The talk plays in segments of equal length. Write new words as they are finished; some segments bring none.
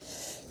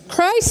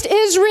Christ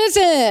is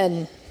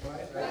risen.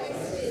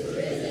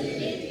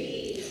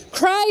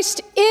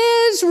 Christ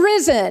is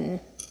risen.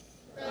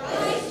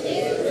 Christ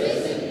is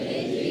risen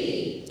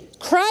indeed.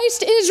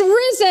 Christ is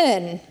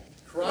risen.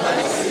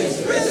 Christ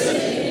is risen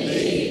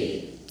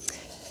indeed.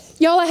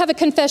 Y'all, I have a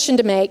confession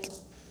to make.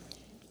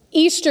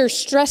 Easter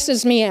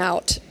stresses me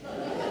out.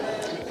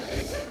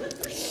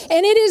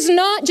 And it is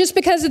not just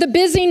because of the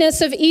busyness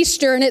of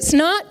Easter, and it's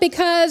not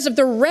because of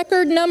the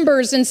record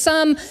numbers and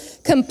some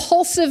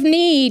compulsive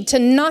need to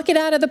knock it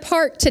out of the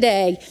park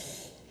today.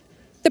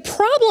 The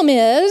problem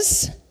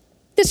is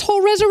this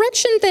whole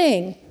resurrection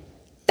thing.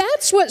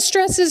 That's what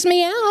stresses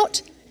me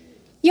out.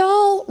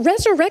 Y'all,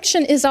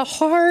 resurrection is a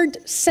hard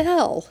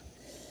sell.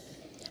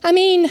 I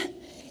mean,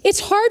 it's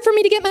hard for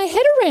me to get my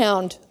head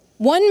around.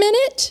 1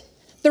 minute,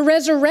 the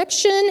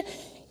resurrection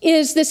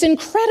is this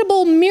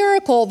incredible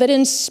miracle that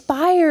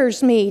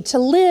inspires me to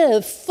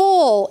live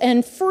full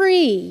and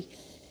free.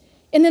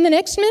 And then the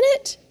next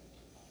minute,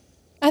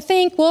 I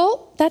think,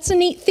 well, that's a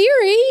neat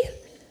theory,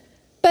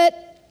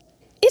 but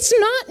it's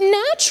not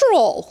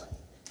natural.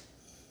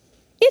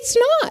 It's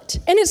not.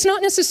 And it's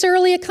not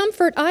necessarily a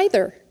comfort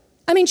either.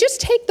 I mean, just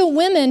take the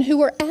women who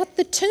were at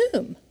the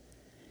tomb.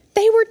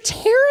 They were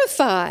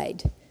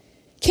terrified.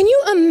 Can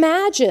you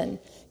imagine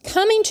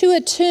coming to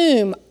a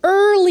tomb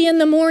early in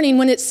the morning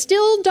when it's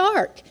still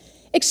dark,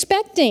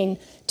 expecting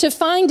to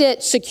find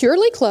it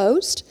securely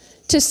closed,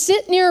 to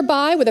sit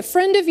nearby with a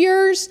friend of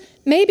yours?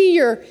 Maybe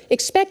you're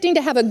expecting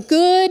to have a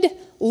good,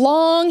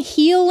 long,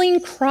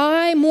 healing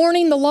cry,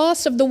 mourning the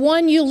loss of the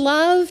one you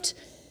loved.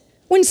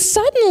 When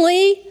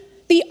suddenly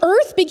the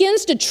earth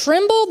begins to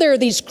tremble, there are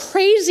these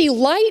crazy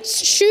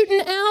lights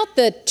shooting out,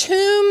 the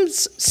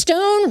tomb's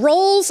stone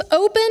rolls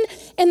open,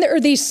 and there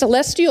are these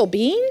celestial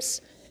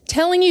beings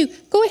telling you,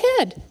 go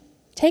ahead,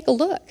 take a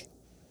look.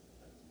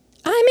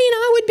 I mean,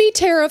 I would be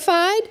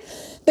terrified.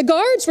 The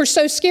guards were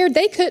so scared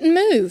they couldn't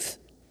move.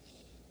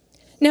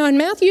 Now, in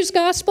Matthew's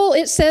gospel,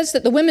 it says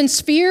that the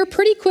women's fear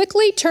pretty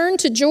quickly turned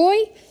to joy,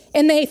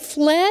 and they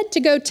fled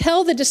to go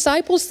tell the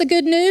disciples the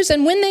good news.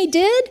 And when they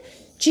did,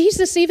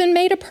 Jesus even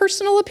made a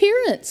personal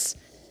appearance,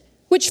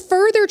 which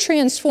further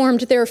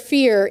transformed their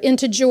fear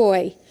into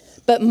joy.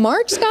 But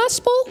Mark's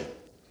gospel,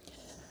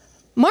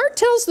 Mark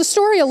tells the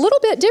story a little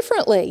bit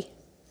differently.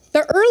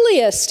 The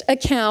earliest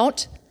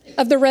account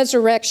of the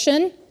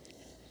resurrection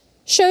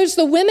shows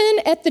the women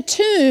at the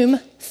tomb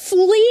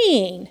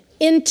fleeing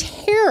in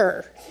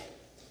terror.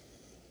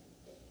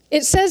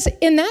 It says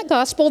in that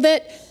gospel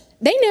that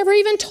they never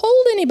even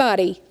told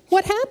anybody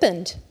what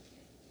happened.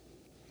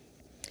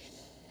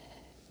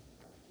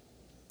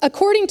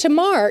 According to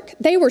Mark,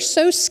 they were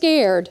so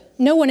scared,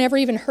 no one ever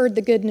even heard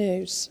the good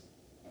news.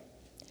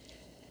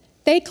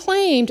 They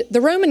claimed,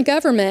 the Roman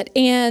government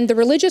and the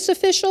religious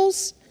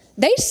officials,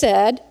 they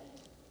said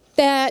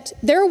that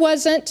there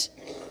wasn't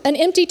an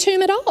empty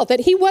tomb at all,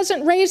 that he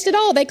wasn't raised at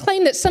all. They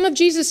claimed that some of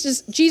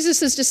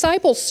Jesus's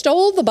disciples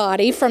stole the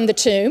body from the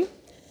tomb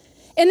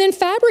and then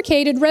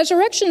fabricated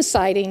resurrection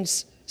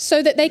sightings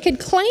so that they could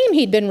claim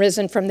he'd been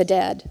risen from the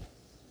dead.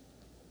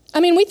 I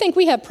mean, we think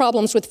we have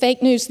problems with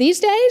fake news these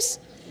days.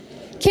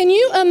 Can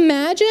you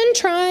imagine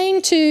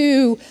trying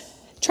to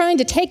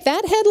take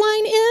that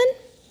headline in?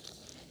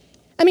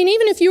 I mean,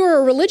 even if you were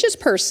a religious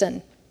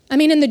person, I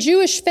mean, in the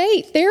Jewish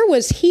faith, there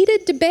was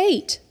heated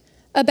debate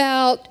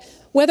about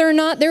whether or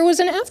not there was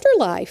an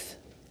afterlife.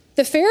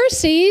 The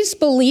Pharisees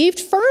believed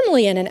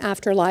firmly in an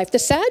afterlife. The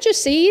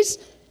Sadducees,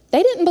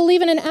 they didn't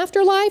believe in an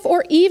afterlife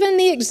or even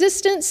the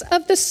existence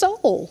of the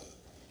soul.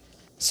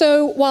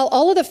 So while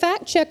all of the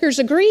fact checkers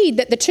agreed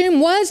that the tomb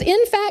was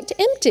in fact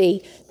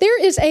empty, there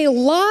is a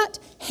lot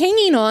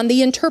hanging on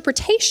the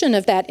interpretation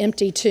of that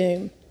empty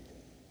tomb.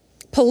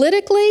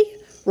 Politically,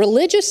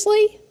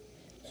 religiously,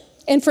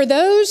 and for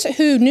those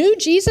who knew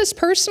Jesus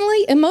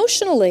personally,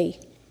 emotionally.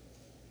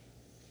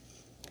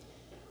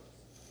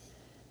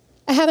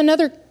 I have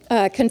another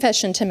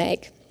confession to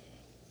make.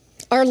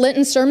 Our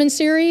Lenten sermon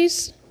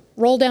series,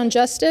 Roll Down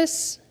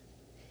Justice,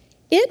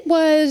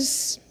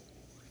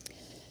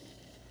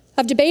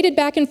 I've debated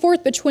back and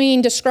forth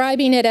between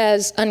describing it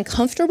as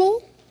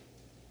uncomfortable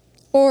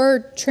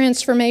or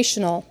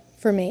transformational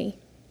for me.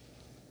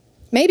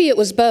 Maybe it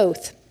was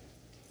both.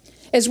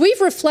 As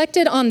we've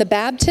reflected on the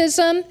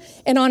baptism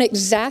and on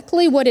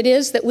exactly what it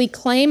is that we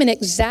claim and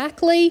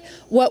exactly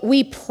what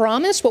we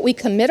promise, what we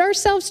commit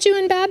ourselves to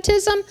in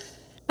baptism,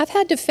 I've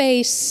had to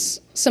face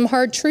some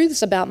hard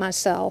truths about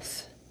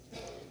myself.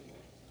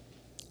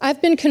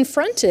 I've been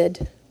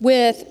confronted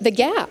with the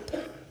gap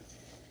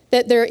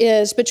that there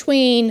is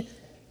between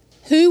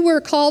who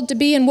we're called to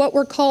be and what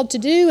we're called to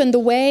do and the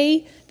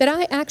way that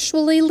I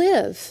actually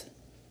live.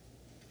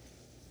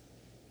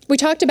 We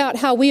talked about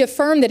how we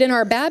affirm that in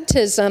our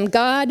baptism,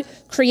 God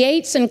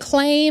creates and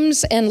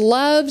claims and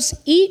loves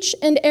each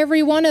and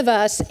every one of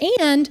us,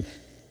 and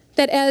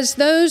that as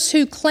those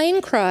who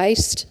claim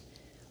Christ,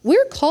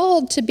 we're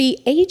called to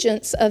be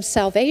agents of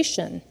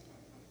salvation.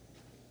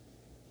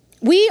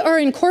 We are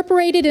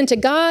incorporated into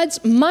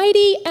God's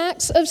mighty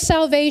acts of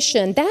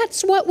salvation.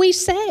 That's what we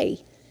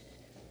say.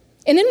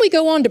 And then we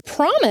go on to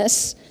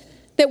promise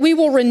that we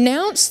will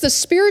renounce the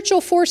spiritual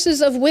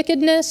forces of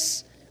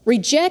wickedness,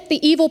 reject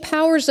the evil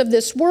powers of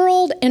this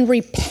world, and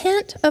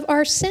repent of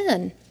our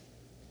sin.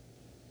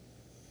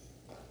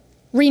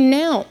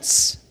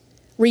 Renounce,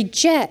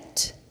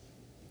 reject,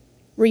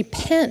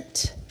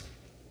 repent.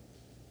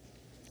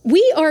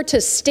 We are to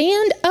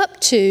stand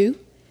up to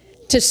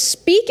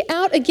speak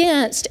out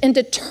against, and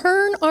to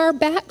turn our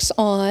backs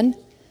on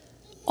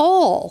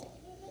all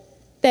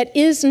that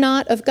is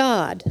not of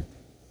God.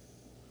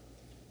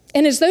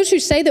 And as those who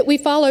say that we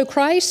follow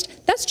Christ,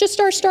 that's just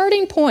our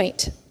starting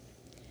point.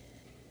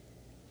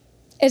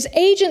 As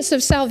agents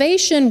of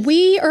salvation,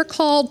 we are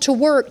called to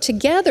work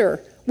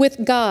together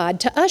with God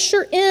to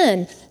usher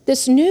in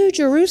this new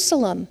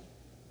Jerusalem,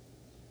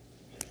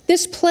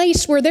 this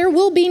place where there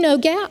will be no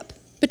gap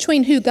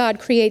between who God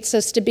creates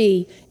us to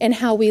be and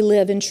how we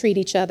live and treat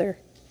each other.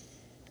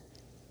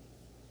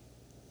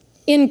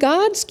 In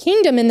God's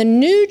kingdom, in the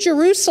new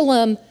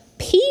Jerusalem,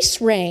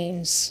 peace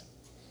reigns.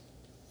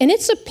 And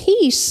it's a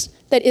peace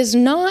that is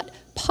not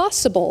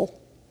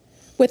possible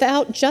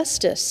without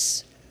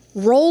justice,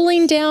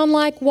 rolling down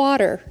like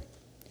water,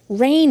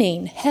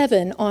 raining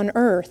heaven on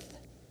earth.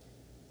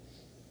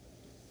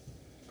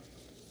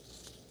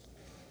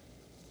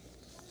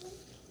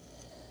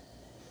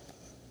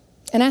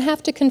 And I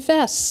have to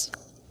confess,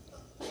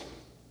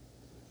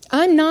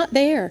 I'm not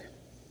there.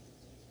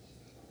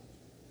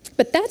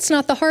 But that's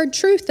not the hard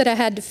truth that I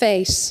had to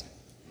face.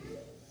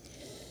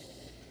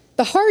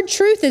 The hard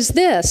truth is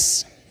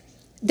this: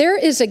 there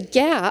is a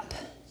gap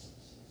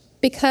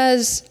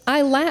because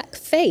I lack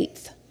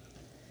faith.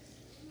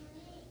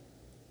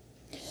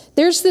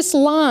 There's this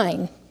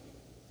line,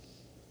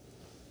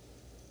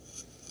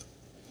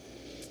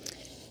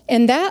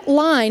 and that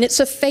line, it's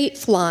a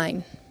faith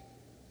line.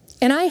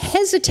 And I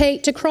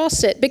hesitate to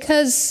cross it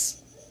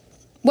because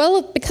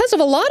of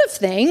a lot of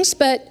things,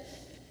 but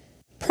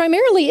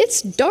primarily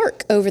it's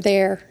dark over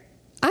there.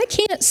 I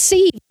can't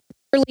see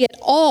really at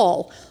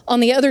all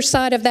on the other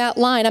side of that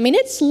line. I mean,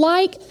 it's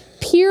like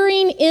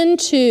peering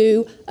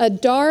into a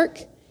dark,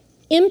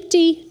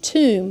 empty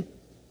tomb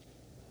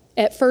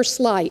at first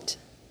light.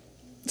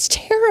 It's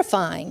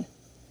terrifying.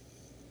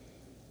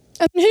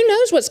 I mean, who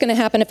knows what's going to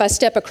happen if I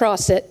step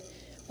across it?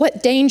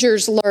 What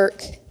dangers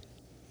lurk?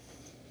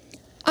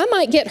 I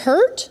might get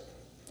hurt.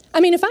 I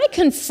mean, if I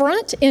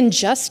confront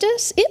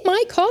injustice, it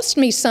might cost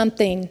me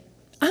something.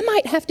 I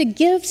might have to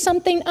give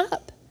something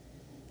up.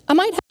 I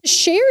might have to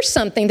share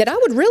something that I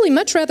would really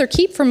much rather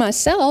keep for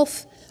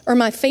myself or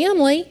my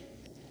family.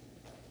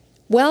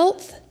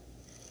 Wealth,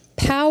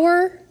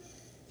 power,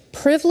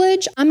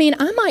 privilege. I mean,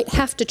 I might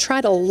have to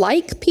try to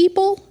like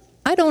people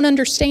I don't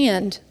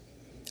understand.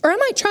 Or I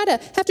might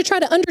have to try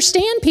to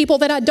understand people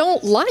that I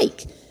don't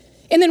like.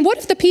 And then what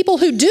if the people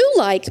who do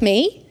like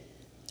me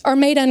are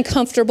made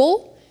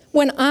uncomfortable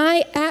when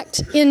I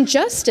act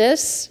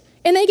injustice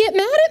and they get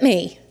mad at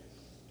me?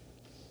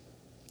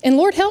 And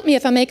Lord, help me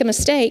if I make a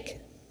mistake.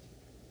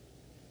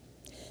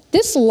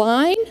 This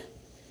line,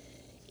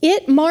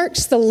 it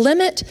marks the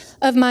limit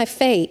of my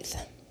faith,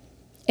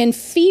 and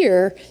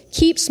fear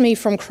keeps me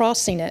from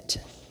crossing it.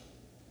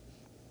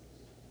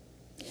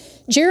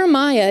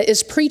 Jeremiah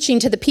is preaching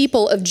to the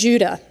people of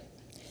Judah,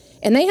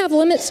 and they have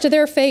limits to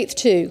their faith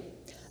too.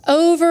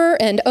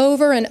 Over and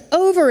over and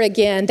over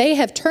again, they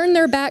have turned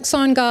their backs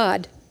on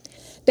God.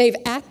 They've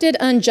acted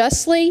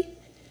unjustly.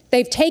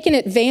 They've taken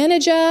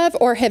advantage of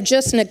or have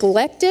just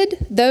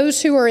neglected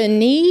those who are in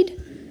need.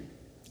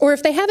 Or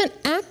if they haven't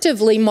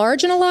actively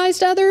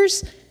marginalized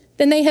others,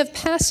 then they have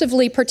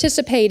passively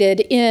participated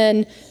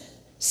in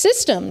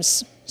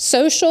systems,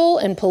 social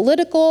and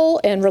political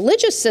and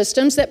religious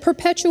systems that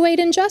perpetuate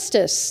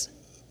injustice.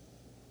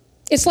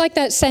 It's like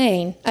that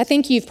saying, I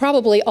think you've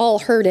probably all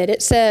heard it.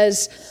 It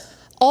says,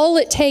 all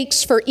it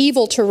takes for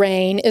evil to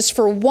reign is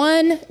for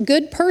one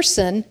good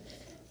person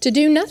to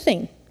do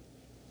nothing.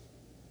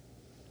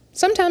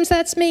 Sometimes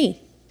that's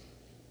me.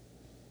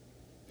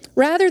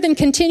 Rather than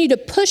continue to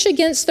push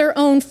against their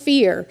own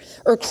fear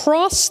or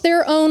cross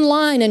their own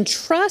line and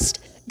trust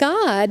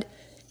God,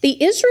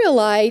 the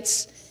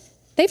Israelites,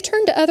 they've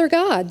turned to other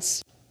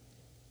gods.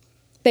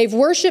 They've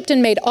worshiped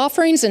and made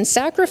offerings and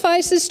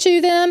sacrifices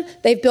to them.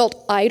 They've built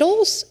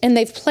idols, and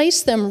they've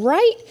placed them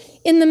right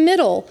in the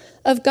middle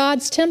of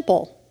God's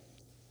temple.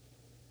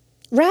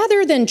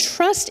 Rather than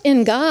trust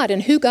in God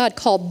and who God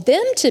called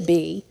them to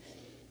be,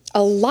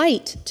 a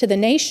light to the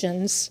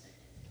nations,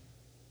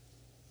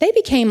 they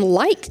became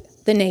like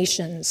the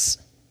nations.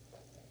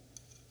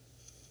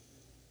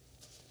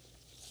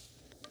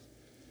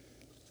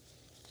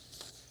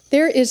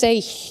 There is a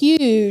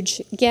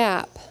huge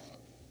gap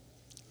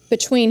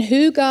between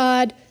who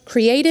God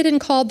created and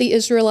called the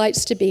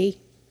Israelites to be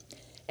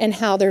and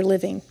how they're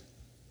living.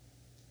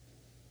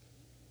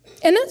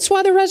 And that's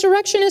why the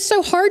resurrection is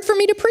so hard for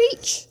me to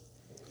preach.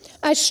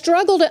 I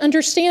struggle to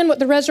understand what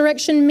the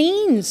resurrection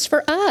means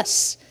for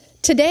us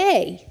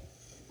today.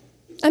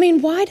 I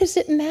mean, why does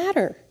it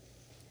matter?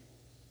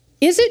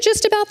 Is it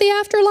just about the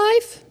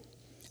afterlife?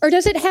 Or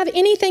does it have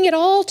anything at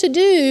all to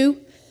do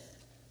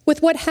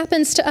with what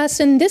happens to us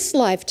in this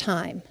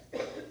lifetime?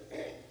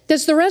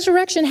 Does the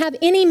resurrection have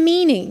any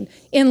meaning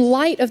in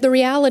light of the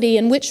reality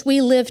in which we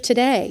live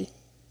today?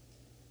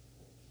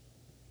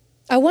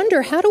 I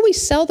wonder, how do we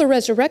sell the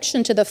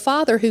resurrection to the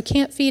father who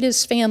can't feed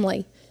his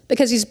family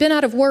because he's been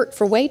out of work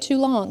for way too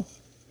long?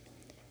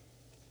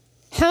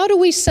 How do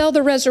we sell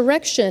the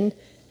resurrection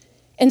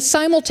and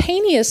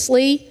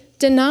simultaneously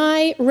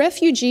deny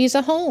refugees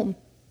a home?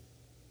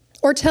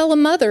 Or tell a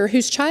mother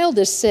whose child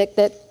is sick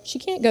that she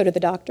can't go to the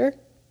doctor?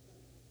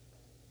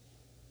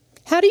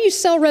 How do you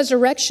sell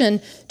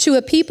resurrection to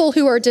a people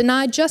who are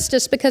denied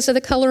justice because of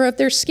the color of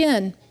their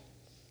skin?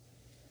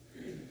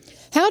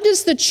 How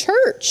does the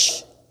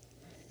church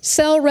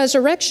sell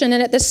resurrection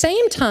and at the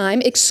same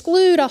time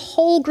exclude a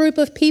whole group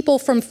of people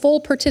from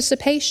full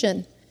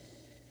participation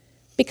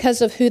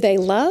because of who they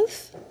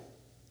love?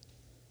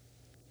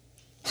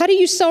 How do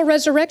you sell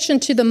resurrection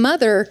to the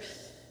mother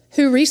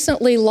who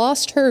recently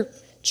lost her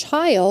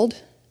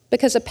child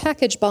because a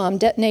package bomb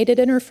detonated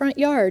in her front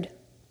yard?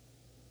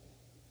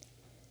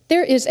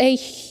 There is a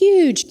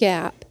huge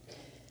gap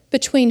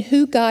between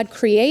who God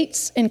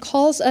creates and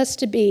calls us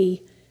to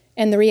be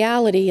and the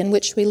reality in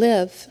which we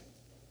live.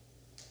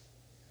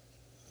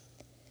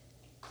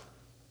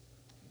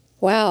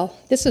 Wow,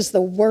 this is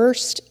the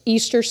worst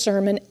Easter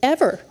sermon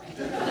ever.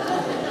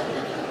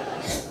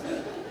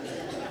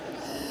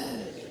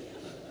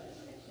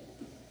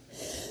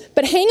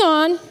 But hang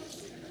on,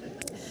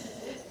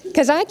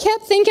 because I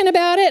kept thinking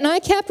about it and I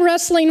kept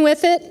wrestling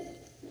with it.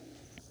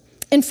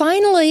 And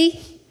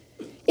finally,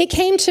 it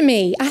came to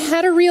me. I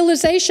had a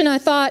realization. I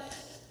thought,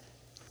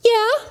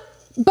 yeah,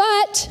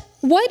 but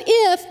what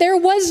if there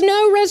was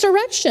no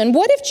resurrection?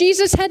 What if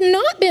Jesus had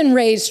not been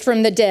raised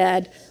from the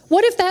dead?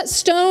 What if that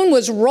stone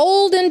was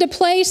rolled into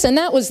place and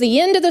that was the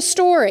end of the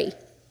story?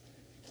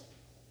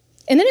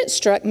 And then it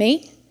struck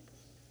me,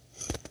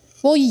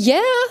 well,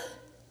 yeah,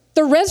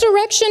 the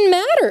resurrection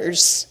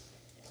matters.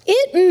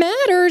 It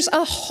matters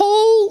a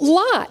whole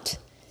lot.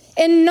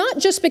 And not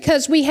just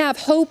because we have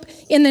hope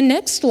in the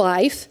next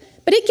life,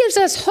 but it gives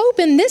us hope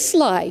in this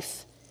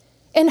life.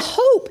 And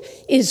hope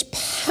is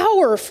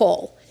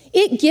powerful.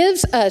 It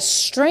gives us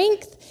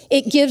strength.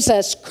 It gives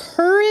us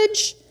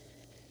courage.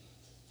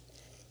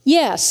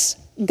 Yes,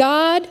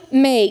 God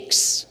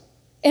makes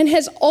and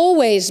has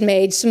always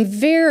made some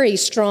very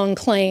strong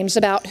claims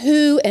about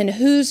who and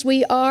whose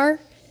we are.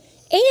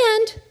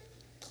 And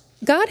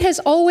God has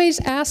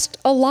always asked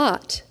a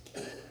lot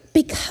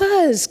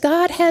because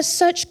God has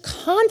such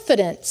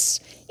confidence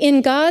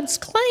in God's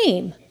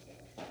claim.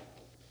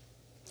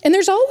 And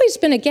there's always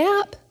been a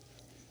gap.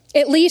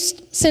 At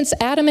least since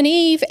Adam and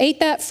Eve ate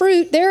that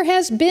fruit, there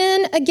has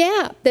been a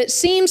gap that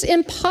seems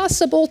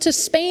impossible to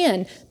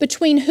span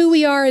between who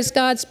we are as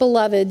God's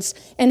beloveds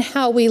and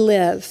how we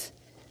live.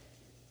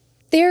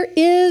 There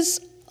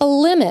is a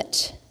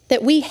limit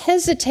that we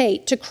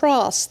hesitate to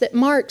cross that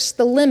marks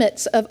the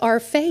limits of our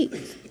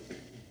faith.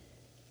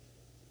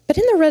 But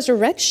in the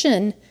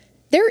resurrection,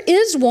 there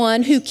is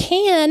one who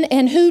can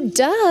and who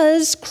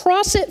does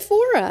cross it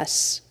for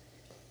us.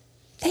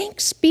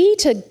 Thanks be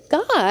to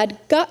God.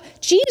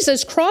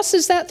 Jesus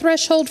crosses that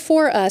threshold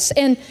for us.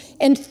 And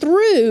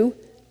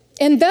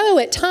though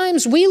at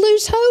times we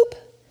lose hope,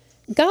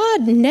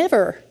 God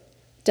never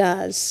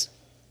does.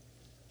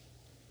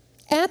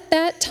 At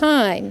that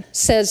time,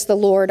 says the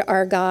Lord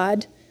our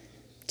God,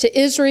 to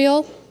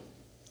Israel,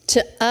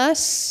 to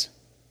us,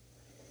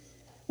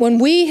 when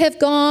we have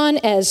gone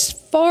as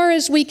far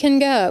as we can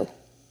go,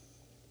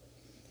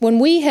 when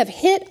we have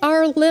hit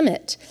our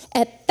limit,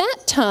 at that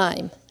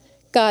time,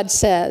 God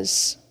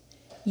says,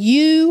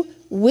 you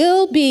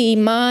will be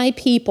my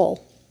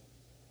people.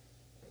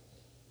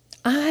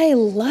 I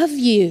love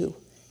you,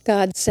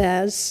 God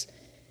says,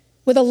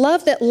 with a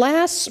love that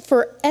lasts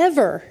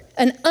forever,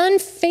 an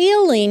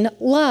unfailing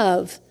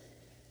love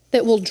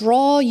that will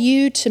draw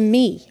you to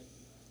me.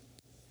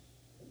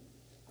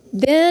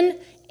 Then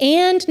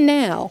and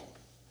now,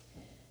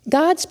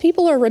 God's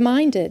people are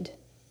reminded.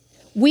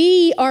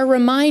 We are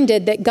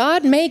reminded that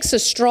God makes a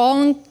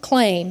strong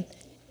claim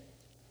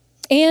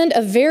and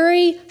a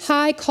very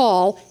high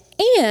call,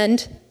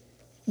 and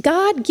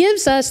God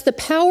gives us the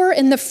power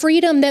and the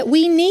freedom that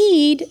we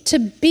need to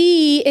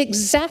be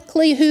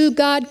exactly who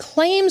God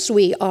claims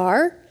we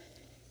are,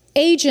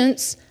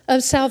 agents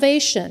of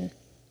salvation.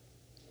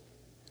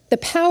 The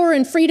power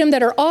and freedom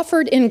that are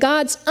offered in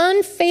God's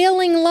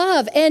unfailing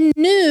love and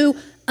new,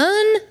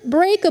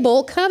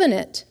 unbreakable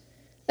covenant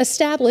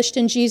established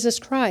in Jesus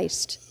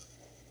Christ.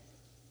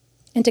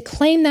 And to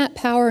claim that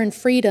power and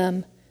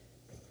freedom,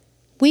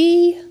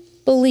 we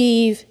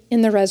believe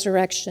in the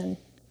resurrection.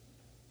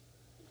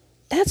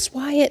 That's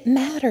why it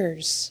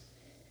matters.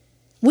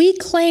 We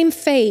claim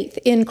faith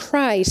in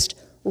Christ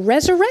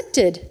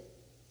resurrected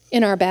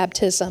in our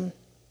baptism,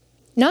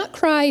 not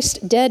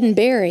Christ dead and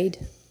buried.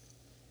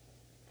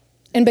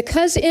 And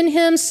because in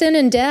him sin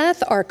and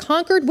death are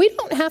conquered, we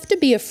don't have to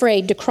be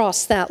afraid to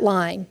cross that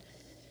line.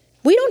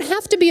 We don't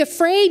have to be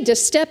afraid to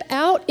step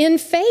out in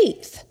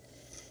faith.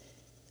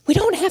 We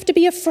don't have to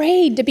be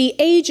afraid to be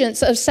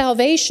agents of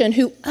salvation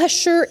who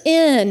usher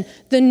in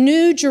the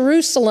new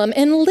Jerusalem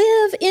and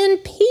live in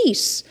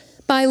peace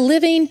by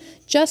living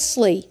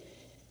justly.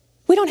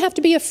 We don't have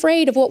to be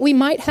afraid of what we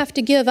might have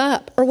to give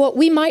up or what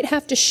we might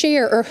have to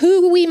share or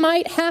who we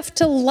might have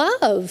to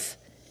love.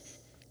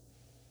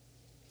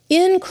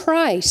 In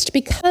Christ,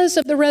 because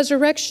of the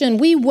resurrection,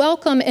 we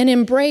welcome and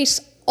embrace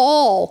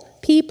all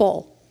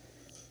people,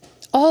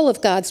 all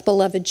of God's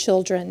beloved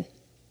children.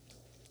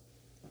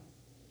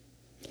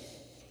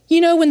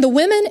 You know, when the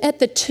women at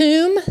the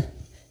tomb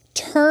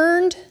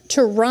turned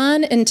to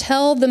run and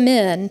tell the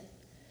men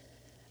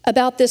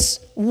about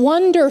this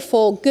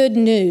wonderful good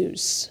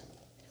news,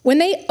 when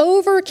they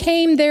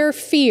overcame their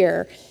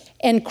fear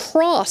and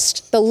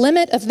crossed the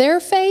limit of their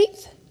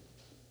faith,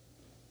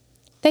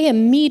 they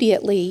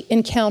immediately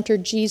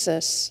encountered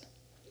Jesus.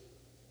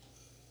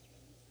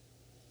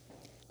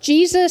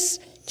 Jesus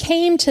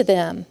came to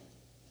them.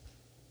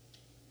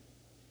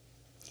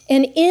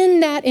 And in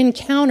that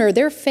encounter,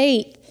 their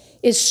faith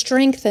is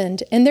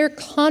strengthened and their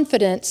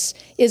confidence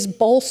is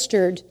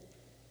bolstered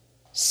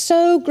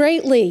so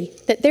greatly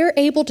that they're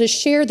able to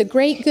share the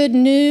great good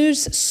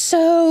news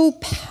so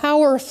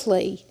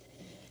powerfully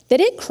that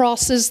it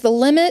crosses the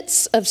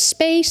limits of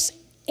space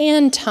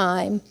and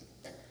time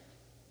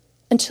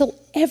until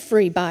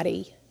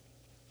everybody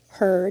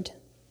heard.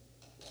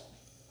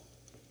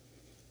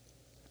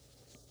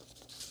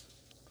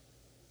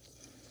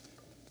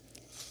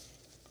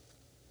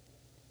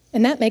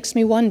 And that makes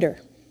me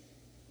wonder,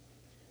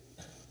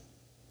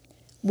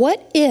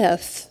 what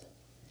if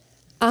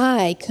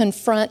I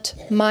confront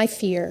my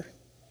fear?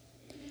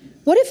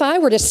 What if I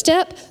were to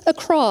step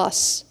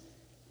across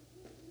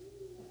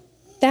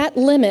that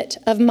limit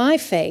of my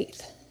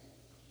faith?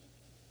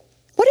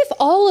 What if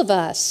all of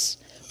us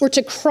were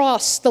to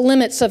cross the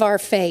limits of our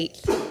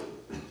faith?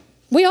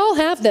 We all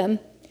have them.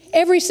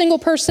 Every single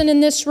person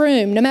in this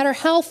room, no matter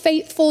how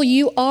faithful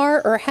you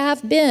are or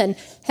have been,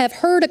 have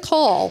heard a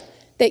call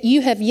that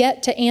you have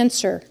yet to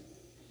answer.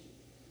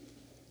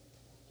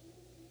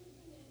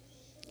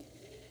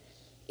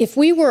 If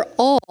we were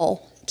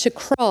all to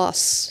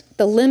cross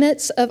the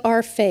limits of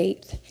our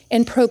faith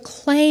and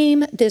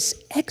proclaim this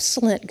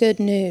excellent good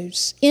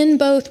news in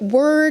both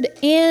word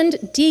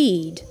and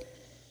deed,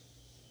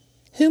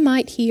 who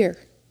might hear?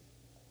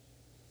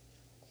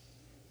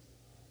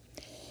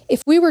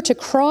 If we were to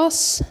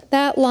cross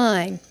that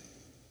line,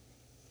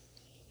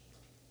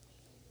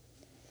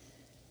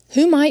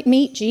 who might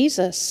meet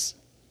Jesus?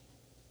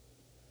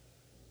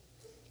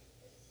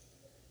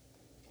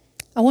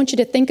 I want you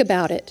to think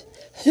about it.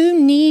 Who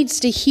needs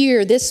to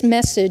hear this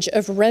message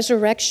of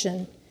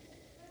resurrection?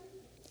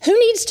 Who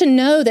needs to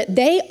know that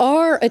they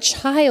are a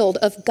child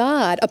of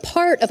God, a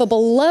part of a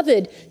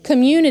beloved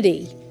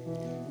community,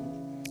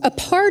 a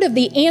part of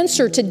the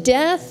answer to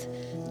death,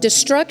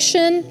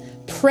 destruction,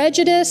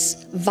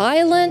 prejudice,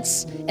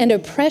 violence, and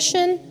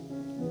oppression?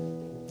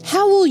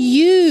 How will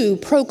you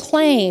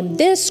proclaim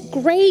this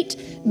great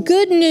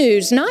good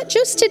news, not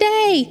just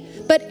today,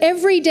 but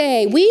every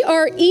day? We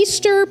are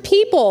Easter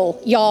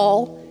people,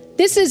 y'all.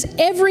 This is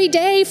every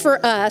day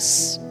for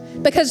us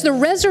because the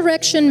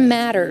resurrection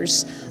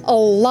matters a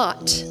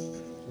lot.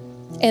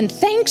 And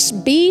thanks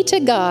be to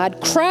God,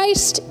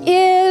 Christ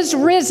is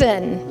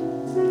risen.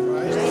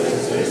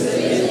 Christ is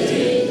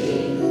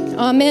risen.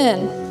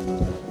 Amen.